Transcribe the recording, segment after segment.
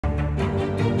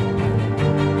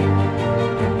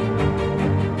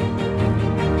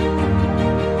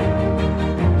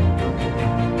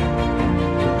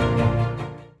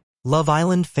Love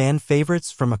Island fan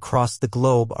favorites from across the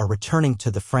globe are returning to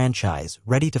the franchise,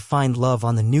 ready to find love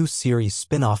on the new series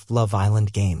spin-off Love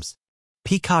Island Games.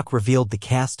 Peacock revealed the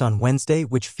cast on Wednesday,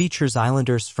 which features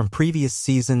Islanders from previous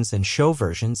seasons and show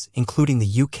versions, including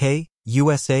the UK,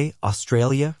 USA,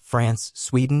 Australia, France,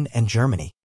 Sweden, and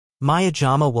Germany.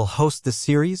 Jama will host the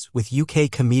series, with UK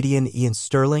comedian Iain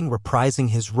Stirling reprising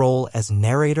his role as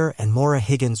narrator and Maura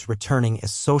Higgins returning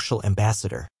as social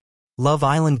ambassador. Love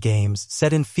Island Games,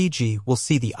 set in Fiji, will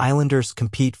see the Islanders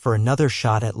compete for another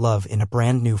shot at love in a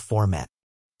brand new format.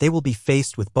 They will be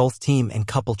faced with both team and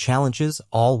couple challenges,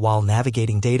 all while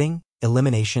navigating dating,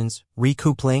 eliminations,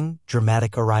 recoupling,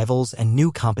 dramatic arrivals, and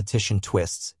new competition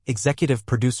twists, executive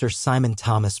producer Simon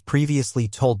Thomas previously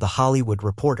told The Hollywood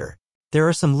Reporter. There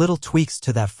are some little tweaks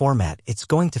to that format. It's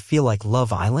going to feel like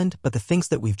Love Island, but the things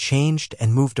that we've changed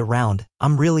and moved around,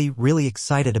 I'm really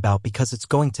excited about because it's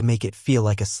going to make it feel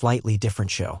like a slightly different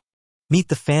show. Meet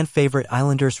the fan favorite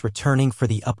Islanders returning for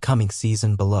the upcoming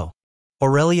season below.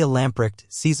 Aurelia Lamprecht,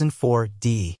 Season 4,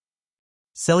 DE.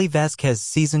 Celi Vasquez,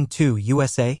 Season 2,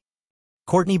 USA.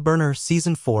 Courtney Berner,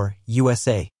 Season 4,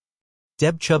 USA.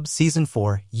 Deb Chubb, Season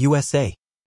 4, USA.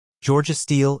 Georgia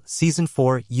Steele, Season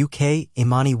 4, UK.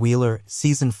 Imani Wheeler,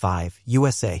 Season 5,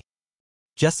 USA.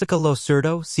 Jessica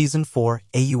Losurdo, Season 4,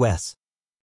 AUS.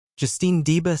 Justine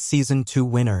Deba, Season 2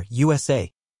 winner,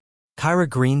 USA. Kyra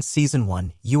Green, Season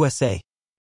 1, USA.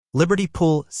 Liberty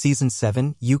Poole, Season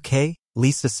 7, UK.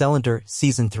 Lisa Selander,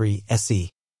 Season 3,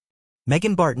 SE.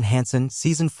 Megan Barton Hansen,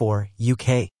 Season 4,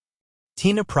 UK.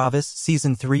 Tina Provis,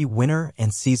 Season 3 winner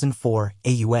and Season 4,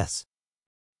 AUS.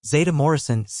 Zeta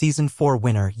Morrison, Season 4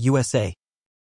 winner, USA.